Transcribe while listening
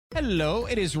Hello,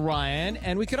 it is Ryan,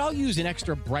 and we could all use an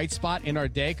extra bright spot in our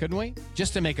day, couldn't we?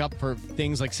 Just to make up for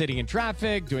things like sitting in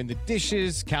traffic, doing the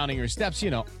dishes, counting your steps,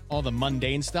 all the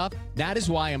mundane stuff. That is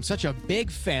why I'm such a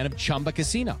big fan of Chumba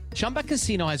Casino. Chumba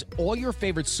Casino has all your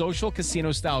favorite social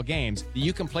casino-style games that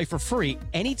you can play for free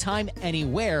anytime,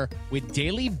 anywhere with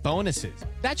daily bonuses.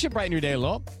 That should brighten your day a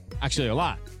little. Actually, a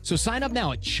lot. So sign up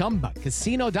now at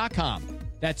ChumbaCasino.com.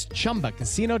 That's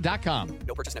ChumbaCasino.com.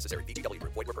 No purchase necessary. VGW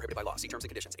Group. Void where prohibited by law. See terms and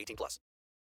conditions. 18+.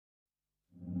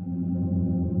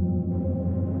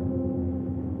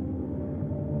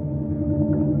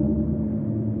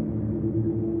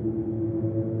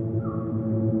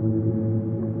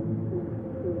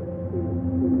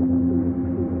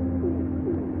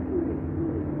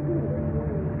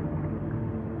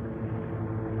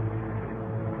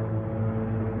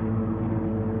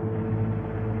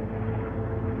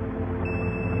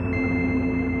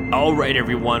 All right,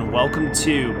 everyone, welcome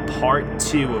to part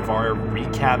 2 of our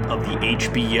recap of the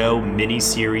HBO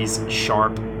miniseries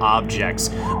Sharp Objects.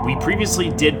 We previously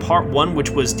did part 1,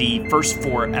 which was the first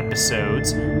 4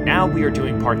 episodes. Now we are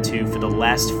doing part 2 for the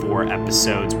last 4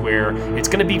 episodes, where it's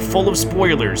going to be full of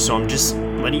spoilers, so I'm just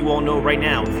letting you all know right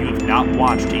now, if you have not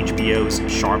watched HBO's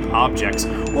Sharp Objects,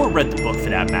 or read the book for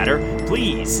that matter,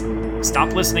 please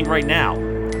stop listening right now.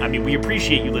 I mean, we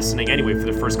appreciate you listening anyway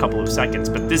for the first couple of seconds,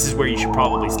 but this is where you should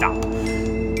probably stop.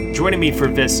 Joining me for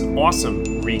this awesome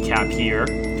recap here,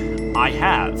 I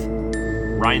have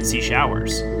Ryan C.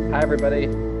 Showers. Hi, everybody.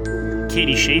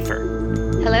 Katie Schaefer.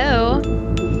 Hello.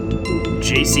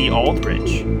 JC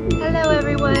Aldridge. Hello,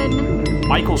 everyone.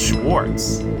 Michael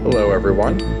Schwartz. Hello,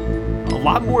 everyone. A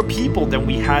lot more people than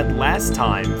we had last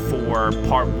time for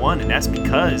part 1, and that's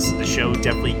because the show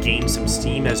definitely gained some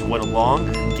steam as it went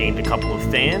along, gained a couple of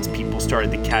fans, people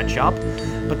started to catch up,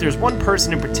 but there's one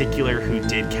person in particular who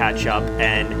did catch up,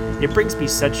 and it brings me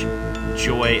such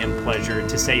joy and pleasure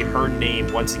to say her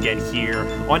name once again here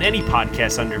on any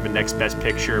podcast under the Next Best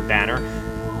Picture banner.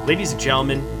 Ladies and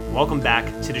gentlemen, welcome back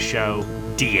to the show,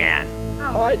 Deanne.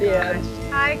 Oh, Hi,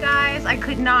 Deanne. Hi, guys. I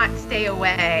could not stay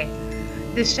away.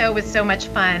 This show was so much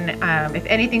fun. If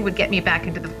anything would get me back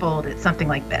into the fold, it's something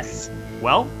like this.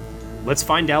 Well, let's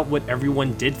find out what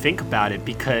everyone did think about it,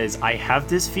 because I have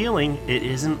this feeling it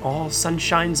isn't all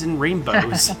sunshines and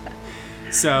rainbows.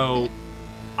 So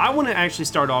I want to actually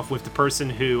start off with the person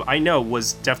who I know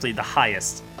was definitely the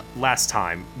highest last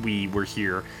time we were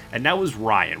here, and that was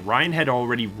Ryan. Ryan had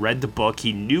already read the book.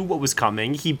 He knew what was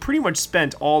coming. He pretty much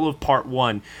spent all of part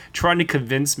 1 trying to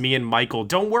convince me and Michael,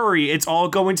 don't worry, it's all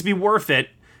going to be worth it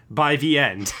by the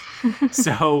end.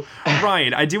 So,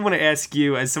 Ryan, I do want to ask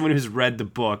you, as someone who's read the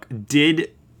book,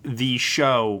 did the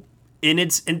show in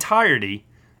its entirety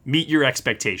meet your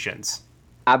expectations?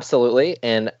 Absolutely.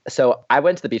 And so I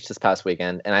went to the beach this past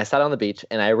weekend, and I sat on the beach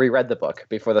and I reread the book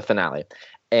before the finale.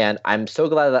 And I'm so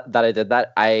glad that I did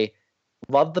that. I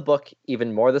loved the book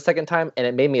even more the second time, and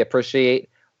it made me appreciate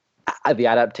the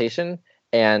adaptation.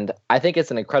 And I think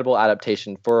it's an incredible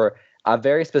adaptation for a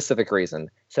very specific reason.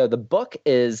 So the book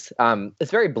is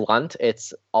it's very blunt.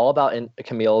 It's all about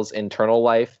Camille's internal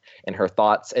life and her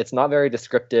thoughts. It's not very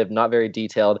descriptive, not very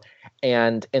detailed.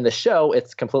 And in the show,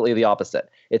 it's completely the opposite.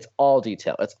 It's all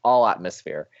detail. It's all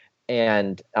atmosphere.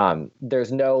 And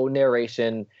there's no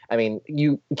narration. I mean,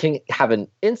 you can have an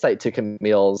insight to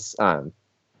Camille's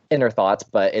inner thoughts,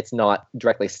 but it's not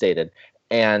directly stated.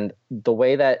 And the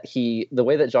way that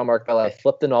Jean-Marc Vallée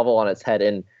flipped the novel on its head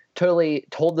and totally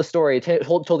told the story,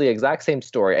 told the exact same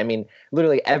story. I mean,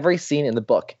 literally every scene in the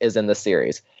book is in the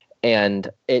series, and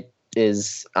it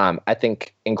is, I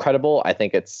think, incredible. I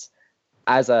think it's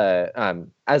as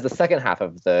the second half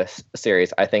of the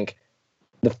series. I think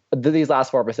these last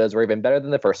 4 episodes were even better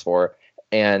than the first 4,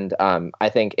 and I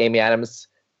think Amy Adams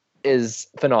is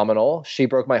phenomenal. She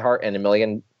broke my heart in a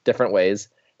million different ways,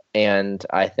 and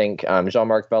I think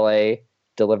Jean-Marc Vallée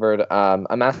delivered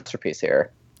a masterpiece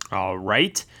here. All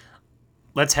right.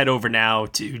 Let's head over now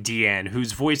to Deanne,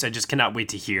 whose voice I just cannot wait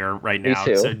to hear right now.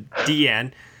 Me too. So,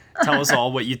 Deanne, tell us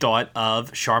all what you thought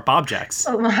of Sharp Objects.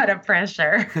 A lot of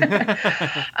pressure.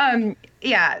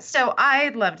 Yeah, so I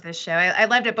loved this show. I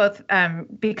loved it both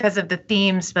because of the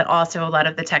themes, but also a lot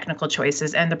of the technical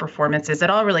choices and the performances.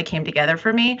 It all really came together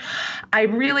for me. I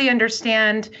really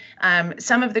understand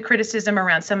some of the criticism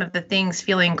around some of the things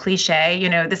feeling cliche. You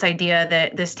know, this idea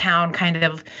that this town kind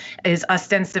of is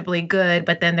ostensibly good,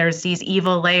 but then there's these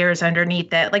evil layers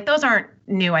underneath it. Like, those aren't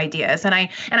new ideas, and I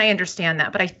understand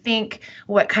that. But I think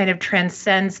what kind of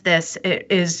transcends this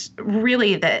is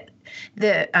really that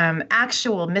the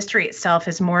actual mystery itself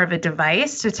is more of a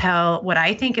device to tell what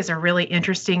I think is a really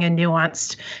interesting and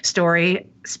nuanced story,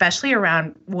 especially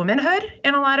around womanhood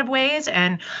in a lot of ways.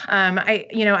 And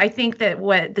I think that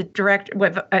what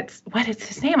is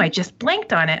his name? I just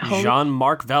blanked on it.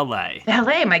 Jean-Marc Vallée.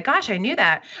 Vallée, my gosh, I knew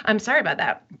that. I'm sorry about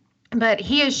that. But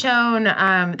he has shown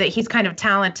that he's kind of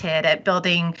talented at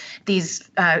building these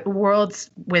worlds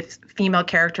with female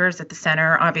characters at the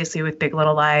center, obviously with Big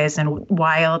Little Lies, and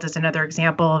Wild is another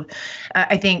example.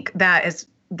 I think that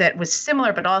was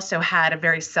similar, but also had a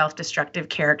very self-destructive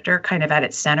character kind of at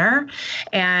its center.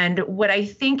 And what I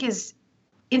think is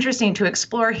interesting to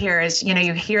explore here is,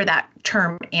 you hear that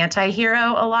term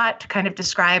anti-hero a lot to kind of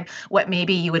describe what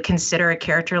maybe you would consider a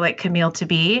character like Camille to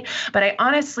be. But I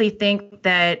honestly think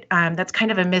that that's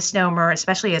kind of a misnomer,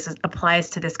 especially as it applies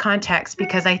to this context,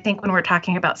 because I think when we're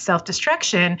talking about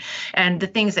self-destruction and the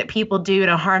things that people do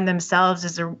to harm themselves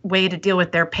as a way to deal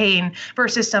with their pain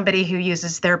versus somebody who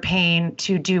uses their pain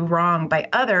to do wrong by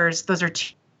others, those are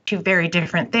two very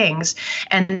different things.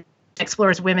 And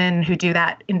explores women who do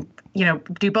that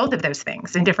do both of those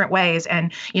things in different ways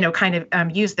and, kind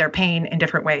of use their pain in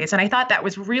different ways. And I thought that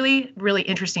was really, really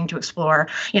interesting to explore,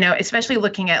 especially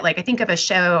looking at, I think of a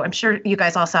show, I'm sure you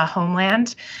guys all saw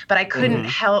Homeland, but I couldn't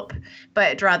help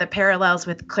but draw the parallels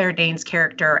with Claire Danes'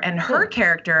 character. And her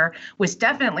character was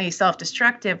definitely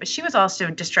self-destructive, but she was also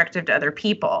destructive to other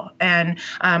people. And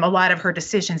a lot of her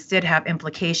decisions did have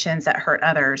implications that hurt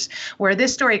others, where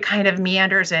this story kind of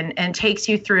meanders and takes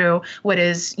you through what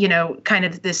is, kind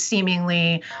of this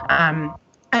seemingly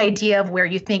idea of where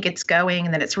you think it's going,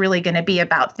 and then it's really going to be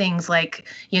about things like,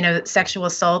 sexual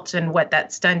assault and what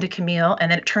that's done to Camille.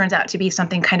 And then it turns out to be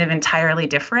something kind of entirely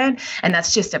different. And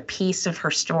that's just a piece of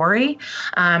her story.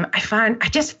 I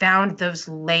just found those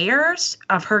layers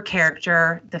of her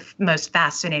character the most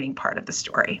fascinating part of the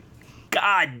story.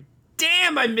 God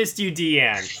damn, I missed you,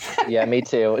 Deanne. Yeah, me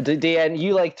too. Deanne,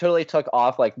 you totally took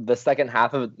off the second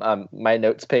half of my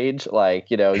notes page.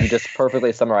 You just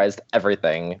perfectly summarized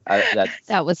everything.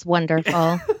 That was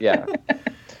wonderful. Yeah.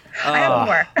 I have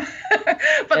more,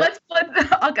 but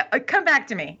I'll come back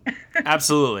to me.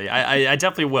 Absolutely. I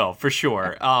definitely will, for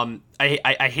sure.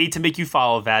 I hate to make you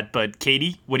follow that, but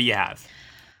Katie, what do you have?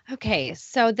 Okay,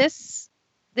 so this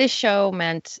show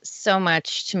meant so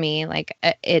much to me.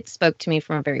 It spoke to me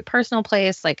from a very personal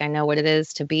place. I know what it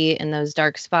is to be in those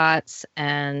dark spots,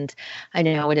 and I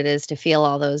know what it is to feel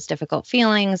all those difficult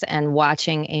feelings. And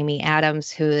watching Amy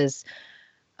Adams, who is,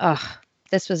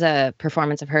 this was a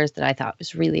performance of hers that I thought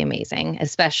was really amazing,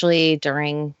 especially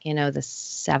during, the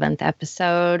seventh and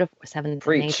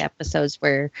eighth episodes,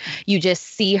 where you just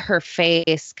see her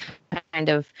face kind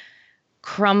of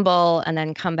crumble and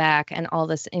then come back, and all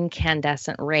this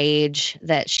incandescent rage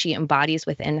that she embodies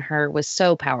within her was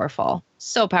so powerful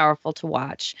to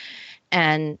watch.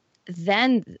 And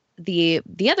then the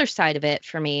other side of it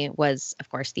for me was, of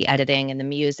course, the editing and the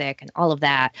music and all of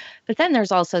that. But then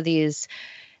there's also these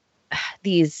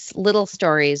little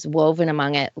stories woven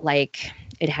among it.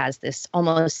 It has this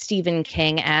almost Stephen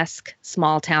King-esque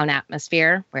small town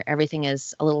atmosphere where everything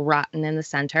is a little rotten in the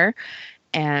center.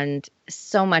 And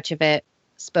so much of it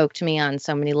spoke to me on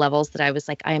so many levels that I was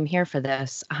like, I am here for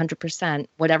this 100%.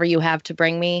 Whatever you have to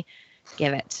bring me,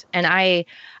 give it. And I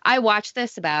watched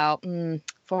this about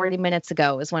 40 minutes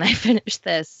ago is when I finished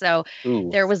this. So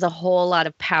There was a whole lot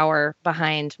of power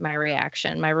behind my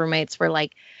reaction. My roommates were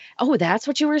like, oh, that's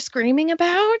what you were screaming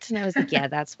about? And I was like, yeah,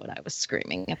 that's what I was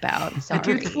screaming about. Sorry.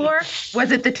 The tooth floor?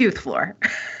 Was it the tooth floor?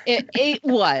 It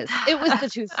was. It was the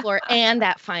tooth floor, and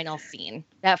that final scene.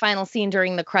 That final scene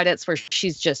during the credits where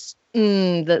she's just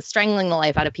strangling the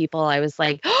life out of people. I was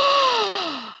like,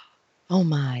 oh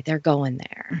my, they're going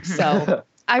there. So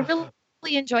I really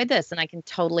enjoyed this, and I can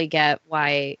totally get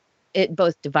why it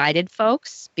both divided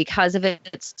folks because of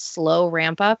its slow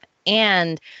ramp up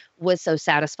and was so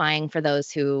satisfying for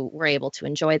those who were able to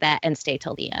enjoy that and stay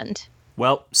till the end.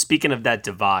 Well, speaking of that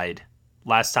divide,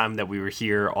 last time that we were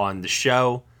here on the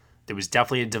show, there was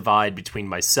definitely a divide between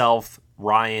myself,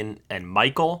 Ryan, and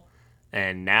Michael.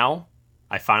 And now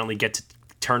I finally get to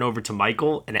turn over to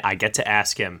Michael, and I get to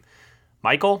ask him,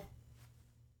 Michael,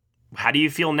 how do you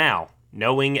feel now?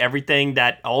 Knowing everything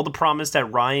all the promise that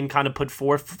Ryan kind of put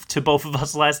forth to both of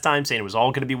us last time, saying it was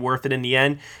all going to be worth it in the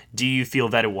end, do you feel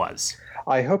that it was?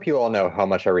 I hope you all know how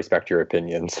much I respect your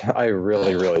opinions. I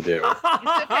really, really do. It's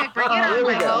okay, bring it on, Here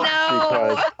we go.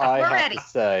 Michael. Because I have to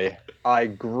say, I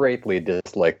greatly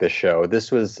dislike this show.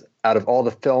 This was, out of all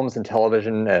the films and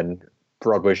television and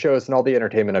Broadway shows and all the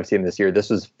entertainment I've seen this year, this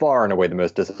was far and away the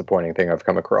most disappointing thing I've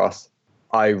come across.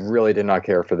 I really did not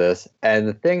care for this. And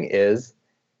the thing is,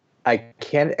 I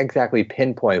can't exactly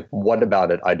pinpoint what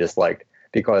about it I disliked,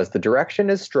 because the direction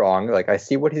is strong. Like, I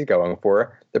see what he's going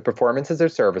for. The performances are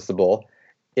serviceable.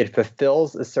 It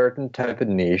fulfills a certain type of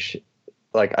niche.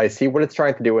 Like, I see what it's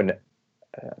trying to do in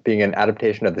being an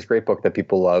adaptation of this great book that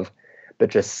people love, but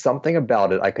just something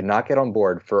about it I could not get on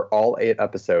board for all 8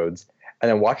 episodes. And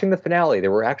then watching the finale,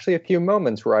 there were actually a few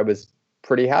moments where I was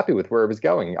pretty happy with where it was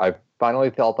going. I finally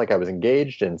felt like I was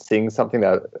engaged and seeing something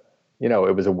that,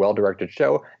 it was a well-directed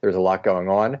show. There was a lot going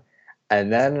on.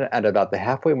 And then at about the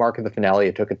halfway mark of the finale,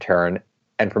 it took a turn.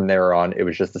 And from there on, it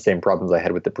was just the same problems I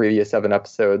had with the previous 7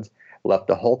 episodes. Left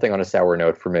the whole thing on a sour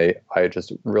note for me. I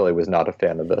just really was not a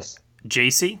fan of this.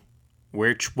 JC,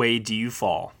 which way do you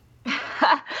fall?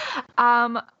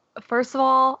 First of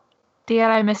all, Deanna,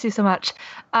 I miss you so much.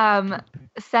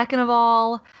 Second of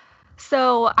all,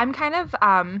 so I'm kind of,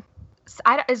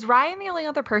 is Ryan the only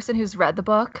other person who's read the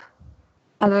book?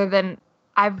 Other than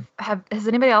has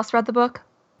anybody else read the book?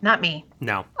 Not me.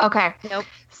 No. Okay. Nope.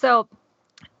 So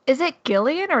is it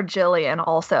Gillian or Jillian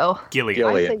also? Gillian.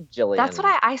 I say Jillian. That's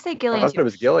what I say I Gillian thought it too.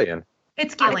 was Gillian.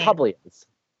 It's It Gillian. probably is.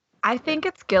 I think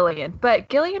it's Gillian, but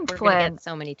Gillian We're gonna Flynn. get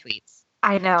so many tweets.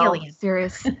 I know. Gillian.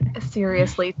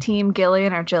 Seriously, Team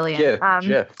Gillian or Jillian?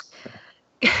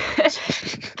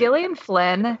 Gillian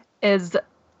Flynn is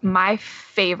my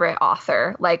favorite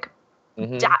author. Like,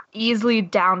 Mhm. easily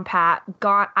down pat.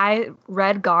 I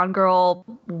read Gone Girl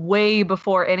way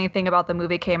before anything about the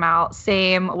movie came out.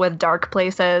 Same with Dark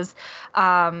Places.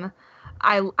 I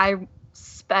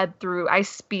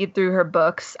speed through her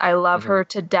books. I love her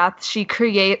to death. She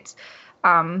creates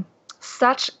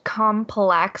such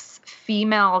complex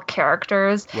female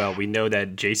characters. Well, we know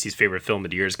that JC's favorite film of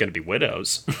the year is going to be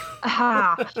Widows.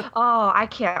 Oh, I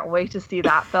can't wait to see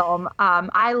that film.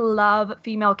 I love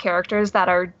female characters that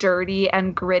are dirty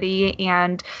and gritty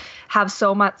and have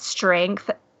so much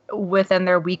strength within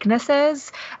their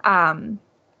weaknesses.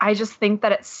 I just think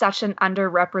that it's such an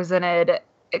underrepresented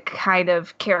kind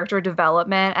of character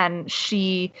development, and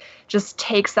she just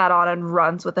takes that on and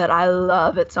runs with it. I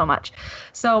love it so much.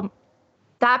 So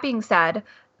that being said,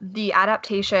 the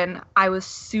adaptation I was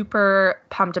super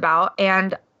pumped about,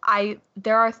 and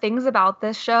there are things about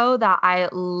this show that I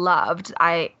loved.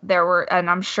 And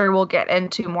I'm sure we'll get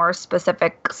into more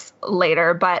specifics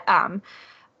later, but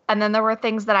and then there were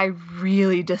things that I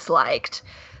really disliked.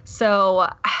 So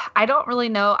I don't really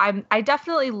know. I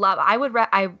definitely love. I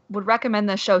would recommend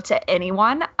this show to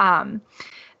anyone.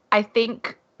 I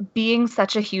think being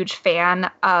such a huge fan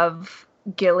of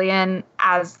Gillian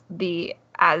as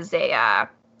a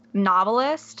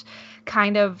novelist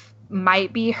kind of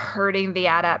might be hurting the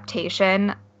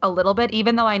adaptation a little bit,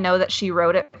 even though I know that she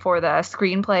wrote it for the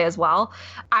screenplay as well.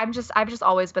 I've just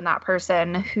always been that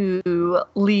person who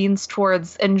leans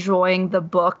towards enjoying the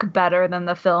book better than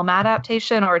the film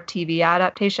adaptation or TV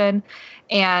adaptation.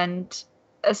 And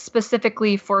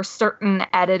specifically for certain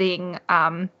editing,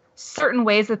 certain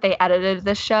ways that they edited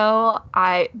the show,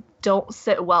 I don't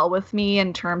sit well with me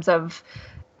in terms of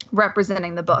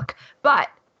representing the book. But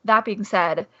that being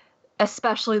said,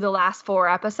 especially the last 4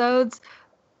 episodes,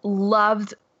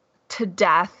 loved to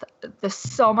death.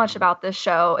 So much about this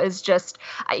show is just,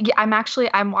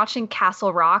 I'm watching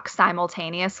Castle Rock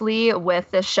simultaneously with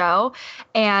this show,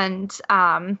 and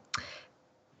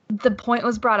the point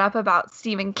was brought up about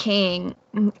Stephen King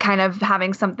kind of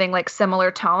having something like similar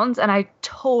tones, and I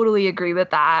totally agree with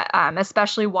that.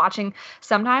 Especially watching,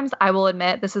 sometimes I will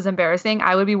admit, this is embarrassing,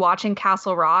 I would be watching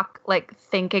Castle Rock like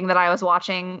thinking that I was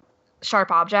watching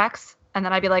Sharp Objects. And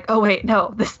then I'd be like, oh, wait,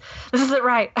 no, this isn't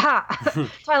right.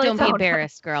 Don't be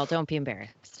embarrassed, girl. Don't be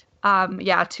embarrassed.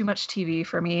 Yeah, too much TV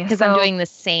for me. Because I'm doing the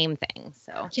same thing.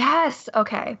 So yes.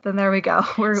 Okay. Then there we go.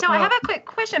 I have a quick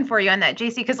question for you on that,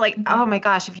 JC, because oh my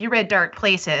gosh, if you read Dark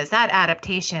Places, that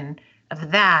adaptation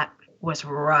of that was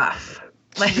rough.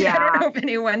 I don't know if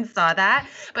anyone saw that,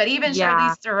 but even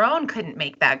Charlize Theron couldn't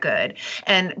make that good.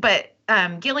 But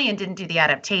Gillian didn't do the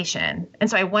adaptation. And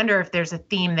so I wonder if there's a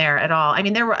theme there at all. I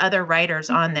mean, there were other writers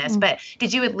on this, but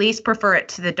did you at least prefer it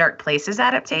to the Dark Places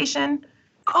adaptation?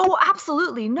 Oh,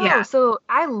 absolutely. No. Yeah. So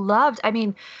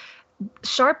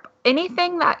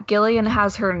anything that Gillian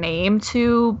has her name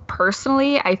to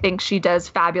personally, I think she does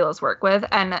fabulous work with.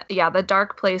 And yeah, the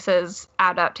Dark Places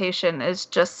adaptation is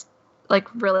just like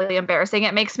really embarrassing.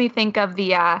 It makes me think of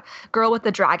the Girl with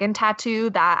the Dragon Tattoo,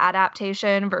 that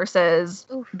adaptation, versus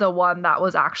the one that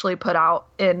was actually put out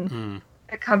in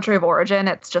the country of origin.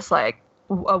 It's just like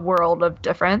a world of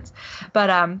difference. But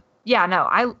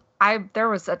there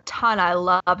was a ton I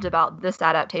loved about this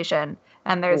adaptation,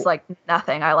 and there's like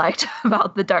nothing I liked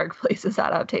about the Dark Places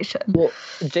adaptation. Well,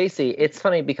 JC, it's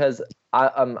funny because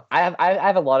I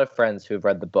have a lot of friends who have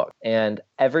read the book, and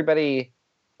everybody,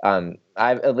 I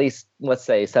have at least, let's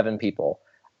say, 7 people,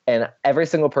 and every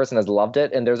single person has loved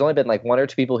it. And there's only been like 1 or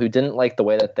 2 people who didn't like the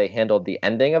way that they handled the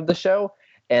ending of the show.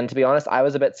 And to be honest, I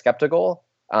was a bit skeptical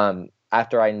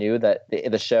after I knew that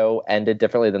the show ended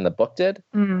differently than the book did.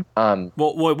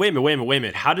 Well, wait a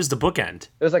minute. How does the book end?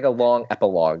 There's like a long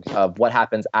epilogue of what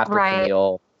happens after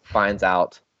Camille finds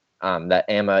out that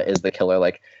Amma is the killer.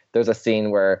 Like, there's a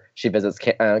scene where she visits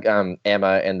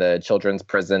Amma in the children's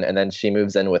prison, and then she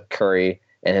moves in with Curry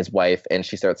and his wife, and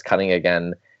she starts cutting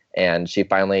again, and she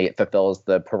finally fulfills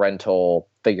the parental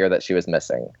figure that she was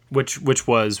missing. Which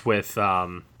was with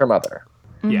her mother.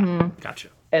 Yeah, gotcha.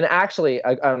 And actually,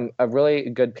 a really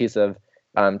good piece of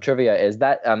trivia is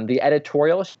that the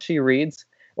editorial she reads,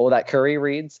 that Curry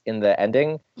reads in the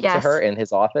ending to her in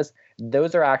his office,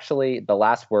 those are actually the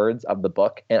last words of the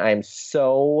book, and I'm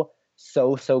so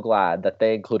glad that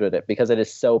they included it, because it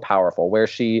is so powerful. Where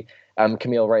she,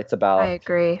 Camille writes about, I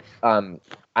agree.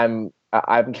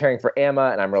 I'm caring for Amma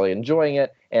and I'm really enjoying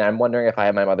it, and I'm wondering if I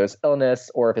have my mother's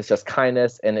illness or if it's just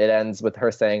kindness. And it ends with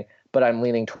her saying, "But I'm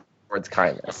leaning towards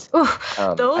kindness."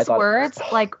 Those words,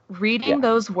 like reading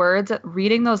those words,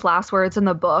 reading those last words in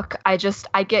the book, I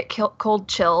get cold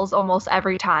chills almost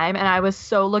every time. And I was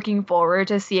so looking forward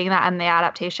to seeing that in the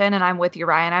adaptation. And I'm with you,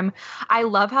 Ryan. I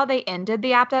love how they ended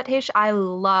the adaptation. I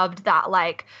loved that,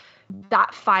 like,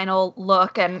 that final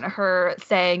look and her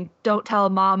saying, "Don't tell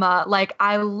mama." Like,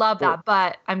 I love that,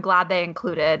 but I'm glad they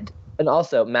included. And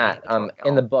also, Matt,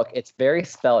 in the book, it's very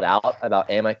spelled out about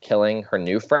Amma killing her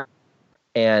new friend.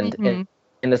 And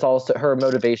and it's also, her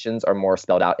motivations are more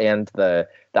spelled out, and the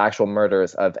actual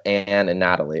murders of Anne and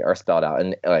Natalie are spelled out,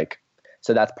 and like,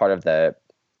 so that's part of the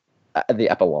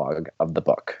epilogue of the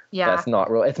book. Yeah, that's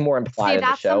not real. It's more implied in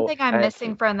the show. That's something I'm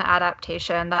missing from the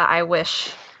adaptation that I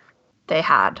wish they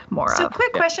had more of. So,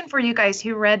 quick question for you guys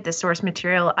who read the source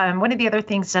material. One of the other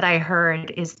things that I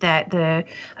heard is that the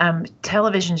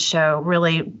television show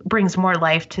really brings more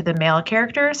life to the male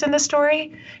characters in the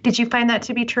story. Did you find that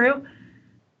to be true?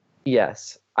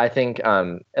 Yes, I think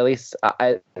at least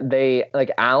they,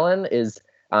 like, Alan is.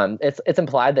 It's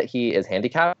implied that he is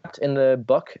handicapped in the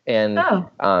book, and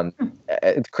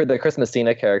the Chris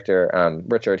Messina character,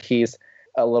 Richard, he's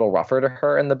a little rougher to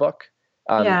her in the book.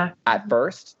 At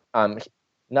first,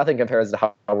 nothing compares to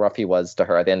how rough he was to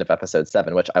her at the end of episode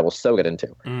 7, which I will so get into.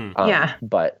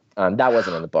 But that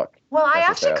wasn't in the book. Well, I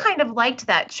actually kind of liked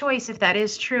that choice, if that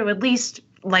is true, at least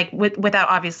like without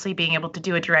obviously being able to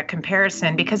do a direct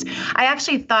comparison, because I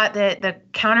actually thought that the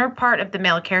counterpart of the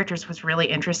male characters was really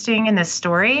interesting in this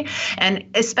story, and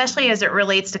especially as it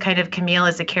relates to kind of Camille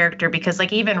as a character, because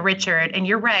like even Richard, and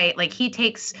you're right, like he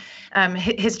takes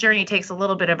his journey takes a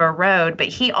little bit of a road, but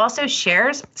he also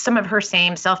shares some of her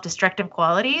same self-destructive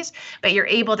qualities, but you're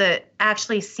able to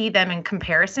actually see them in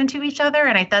comparison to each other.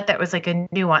 And I thought that was like a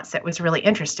nuance that was really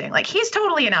interesting. Like, he's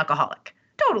totally an alcoholic.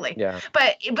 Totally. Yeah.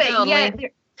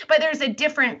 But there's a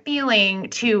different feeling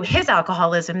to his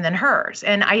alcoholism than hers.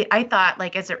 And I thought,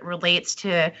 like, as it relates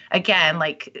to, again,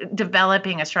 like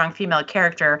developing a strong female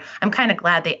character, I'm kind of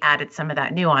glad they added some of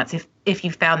that nuance. If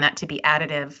you found that to be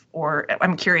additive, or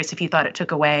I'm curious if you thought it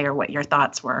took away, or what your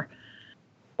thoughts were.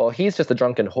 Well, he's just a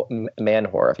drunken man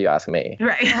whore, if you ask me.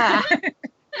 Right.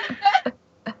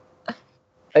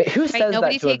 Who says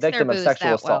that to a victim of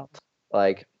sexual assault?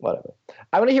 Like, whatever.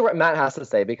 I want to hear what Matt has to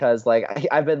say, because like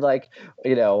I've been like,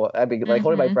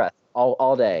 holding my breath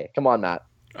all day. Come on, Matt.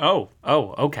 Oh,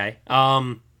 okay.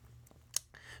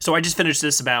 So I just finished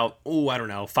this about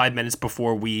 5 minutes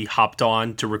before we hopped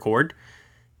on to record.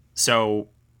 So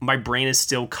my brain is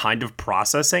still kind of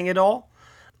processing it all.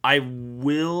 I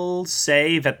will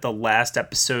say that the last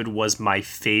episode was my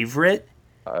favorite.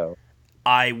 Uh-oh.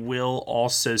 I will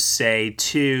also say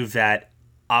too that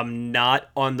I'm not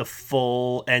on the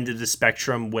full end of the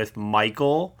spectrum with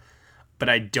Michael, but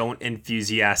I don't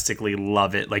enthusiastically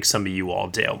love it like some of you all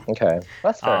do. Okay,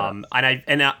 that's fair.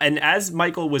 And as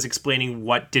Michael was explaining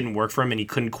what didn't work for him and he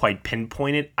couldn't quite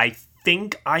pinpoint it, I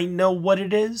think I know what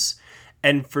it is.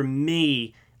 And for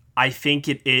me, I think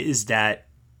it is that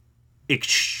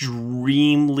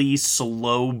extremely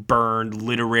slow burned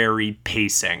literary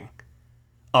pacing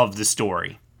of the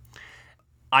story.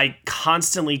 I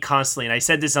constantly, and I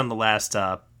said this on the last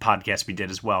podcast we did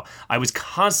as well, I was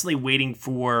constantly waiting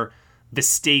for the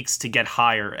stakes to get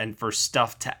higher and for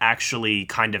stuff to actually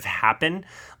kind of happen,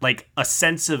 like a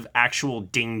sense of actual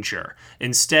danger.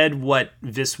 Instead, what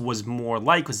this was more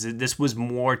like was this was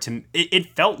more to, it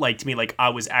felt like to me like I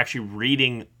was actually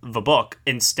reading the book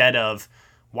instead of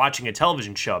watching a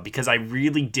television show, because I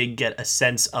really did get a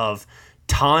sense of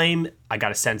time, I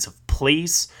got a sense of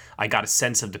place, I got a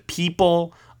sense of the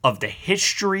people, of the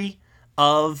history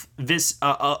of this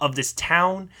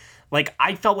town. Like,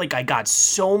 I felt like I got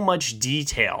so much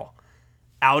detail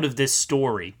out of this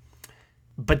story,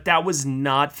 but that was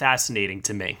not fascinating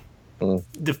to me.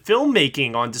 The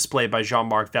filmmaking on display by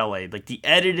Jean-Marc Vallée, like the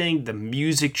editing, the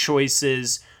music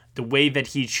choices, the way that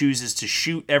he chooses to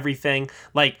shoot everything,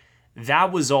 like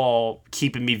that was all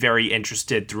keeping me very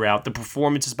interested throughout. The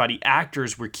performances by the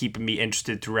actors were keeping me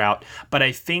interested throughout. But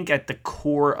I think at the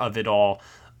core of it all,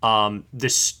 the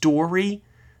story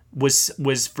was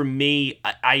for me,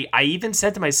 I even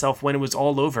said to myself when it was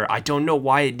all over, I don't know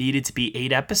why it needed to be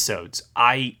 8 episodes.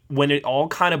 When it all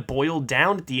kind of boiled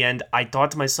down at the end, I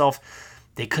thought to myself,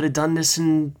 they could have done this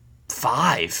in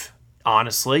 5,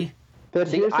 honestly. But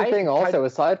here's the thing also,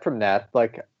 aside from that,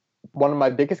 like, one of my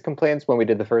biggest complaints when we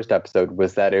did the first episode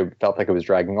was that it felt like it was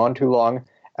dragging on too long.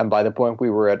 And by the point we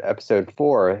were at episode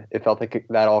 4, it felt like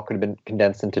that all could have been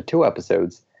condensed into 2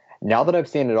 episodes. Now that I've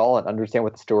seen it all and understand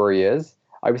what the story is,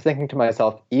 I was thinking to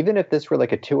myself, even if this were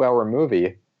like a 2-hour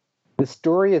movie, the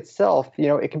story itself,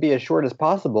 it can be as short as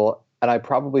possible, and I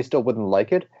probably still wouldn't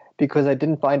like it because I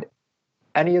didn't find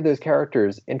any of those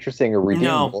characters interesting or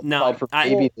redeemable. No, aside from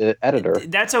maybe the editor.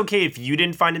 That's okay if you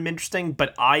didn't find him interesting,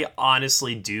 but I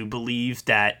honestly do believe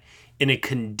that in a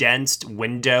condensed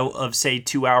window of, say,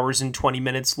 2 hours and 20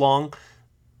 minutes long,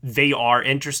 they are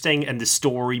interesting, and the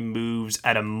story moves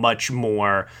at a much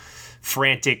more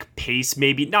frantic pace,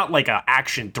 maybe not like an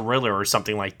action thriller or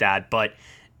something like that, but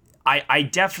I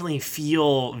definitely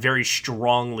feel very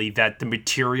strongly that the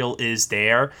material is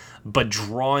there, but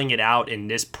drawing it out in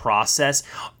this process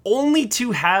only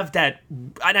to have that,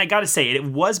 and I gotta say, it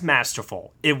was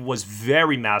masterful. It was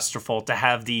very masterful to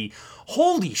have the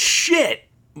holy shit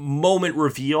moment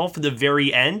reveal for the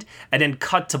very end and then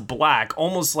cut to black,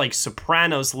 almost like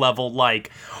Sopranos level, like,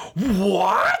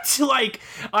 what? Like,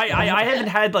 I haven't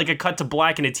had like a cut to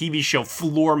black in a TV show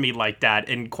floor me like that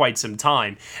in quite some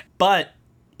time. But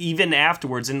even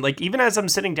afterwards, and like even as I'm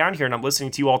sitting down here and I'm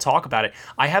listening to you all talk about it,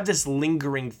 I have this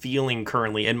lingering feeling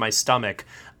currently in my stomach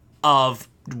of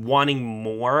wanting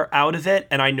more out of it,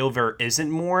 and I know there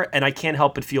isn't more, and I can't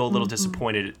help but feel a little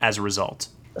disappointed as a result.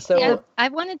 So yeah, I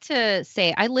wanted to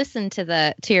say I listened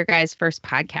to your guys' first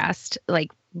podcast,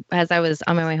 like as I was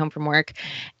on my way home from work,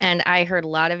 and I heard a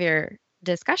lot of your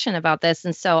discussion about this,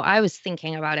 and so I was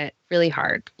thinking about it really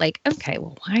hard. Like, okay,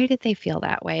 well, why did they feel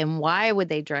that way, and why would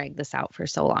they drag this out for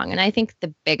so long? And I think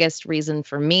the biggest reason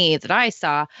for me that I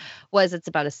saw was it's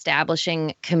about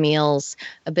establishing Camille's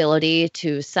ability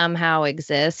to somehow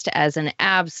exist as an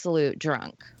absolute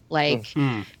drunk. Like,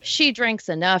 she drinks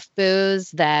enough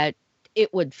booze that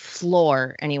it would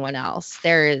floor anyone else.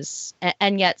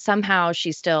 And yet somehow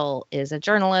she still is a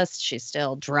journalist. She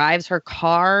still drives her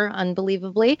car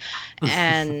unbelievably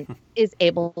and is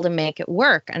able to make it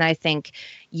work. And I think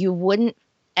you wouldn't,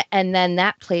 and then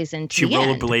that plays into the end.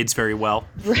 She rollerblades very well.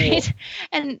 Right.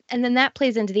 And then that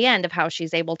plays into the end of how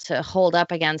she's able to hold up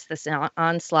against this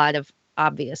onslaught of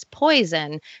obvious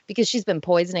poison because she's been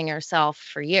poisoning herself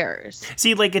for years.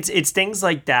 See, like it's things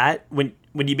like that when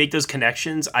you make those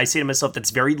connections, I say to myself, that's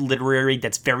very literary,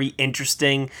 that's very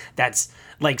interesting, that's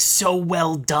like so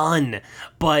well done.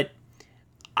 But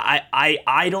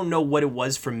I don't know what it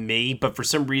was for me, but for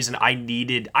some reason I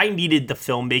needed the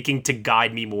filmmaking to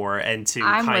guide me more and to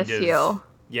you.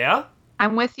 Yeah?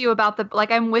 I'm with you about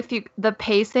I'm with you. The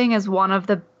pacing is one of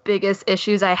the biggest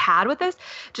issues I had with this,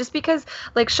 just because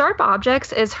like Sharp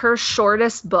Objects is her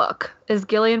shortest book, is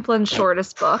Gillian Flynn's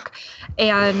shortest book,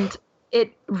 and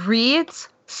it reads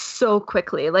so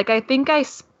quickly. Like I think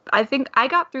I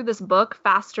got through this book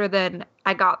faster than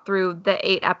I got through the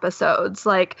 8 episodes.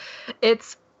 Like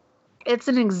it's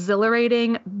an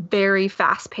exhilarating, very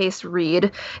fast-paced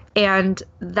read, and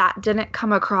that didn't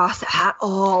come across at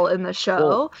all in the show.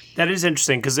 Well, that is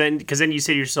interesting, because then you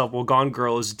say to yourself, well, Gone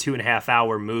Girl is a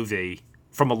 2.5-hour movie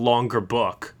from a longer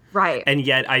book. Right. And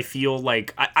yet I feel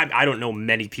like, I don't know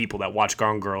many people that watch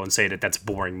Gone Girl and say that that's a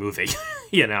boring movie,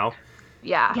 you know?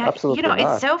 Yeah, absolutely.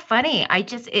 It's so funny.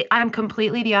 I'm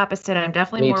completely the opposite. I'm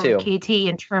definitely more with KT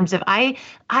in terms of I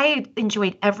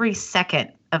enjoyed every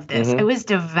second of this. I was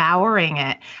devouring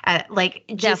it at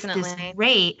just this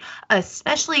rate,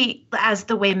 especially as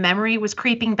the way memory was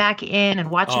creeping back in and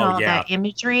watching all of that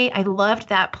imagery. I loved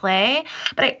that play.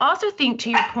 But I also think, to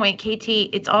your point,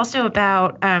 KT, it's also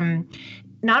about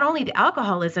not only the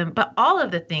alcoholism, but all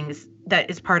of the things that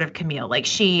is part of Camille. Like,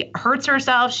 she hurts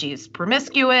herself, she's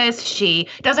promiscuous, she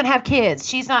doesn't have kids,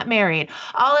 she's not married.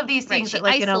 All of these things that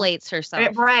isolates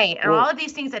herself. Right. And all of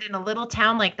these things that in a little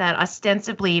town like that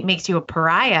ostensibly makes you a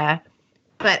pariah,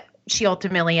 but she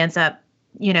ultimately ends up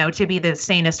to be the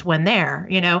sanest one there,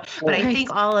 but I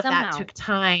think all of that Somehow. took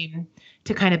time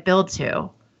to kind of build to.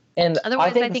 And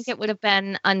Otherwise, I think it would have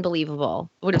been unbelievable.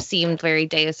 It would have seemed very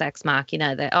Deus Ex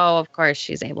Machina that, oh, of course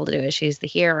she's able to do it. She's the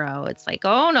hero. It's like,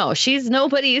 oh no, she's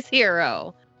nobody's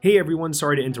hero. Hey everyone,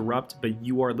 sorry to interrupt, but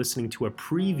you are listening to a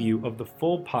preview of the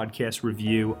full podcast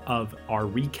review of our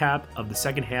recap of the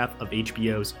second half of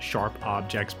HBO's Sharp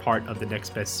Objects, part of the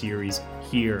Next Best series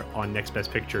here on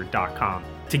nextbestpicture.com.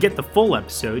 To get the full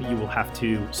episode, you will have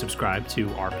to subscribe to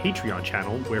our Patreon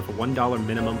channel, where for $1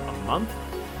 minimum a month,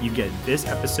 you get this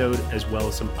episode as well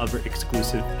as some other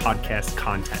exclusive podcast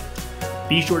content.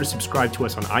 Be sure to subscribe to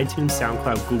us on iTunes,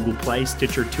 SoundCloud, Google Play,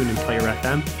 Stitcher, TuneIn, Player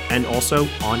FM, and also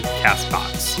on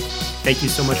CastBox. Thank you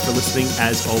so much for listening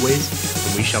as always,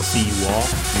 and we shall see you all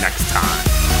next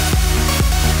time.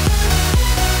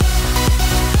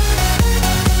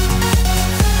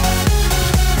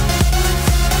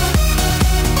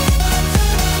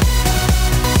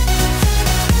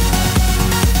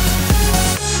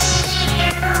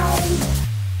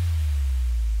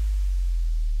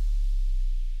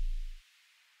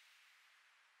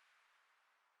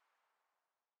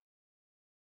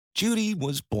 Judy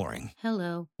was boring.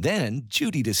 Hello. Then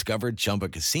Judy discovered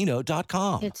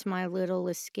ChumbaCasino.com. It's my little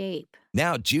escape.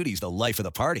 Now Judy's the life of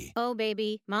the party. Oh,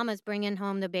 baby, mama's bringing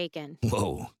home the bacon.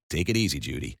 Whoa, take it easy,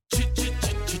 Judy.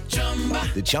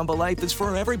 The Chumba life is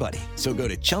for everybody. So go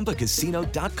to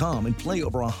ChumbaCasino.com and play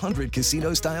over 100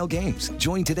 casino-style games.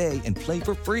 Join today and play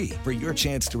for free for your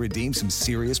chance to redeem some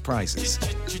serious prizes.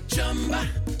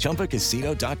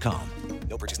 ChumbaCasino.com.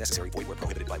 No purchase necessary. Void where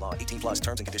prohibited by law. 18+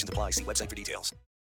 terms and conditions apply. See website for details.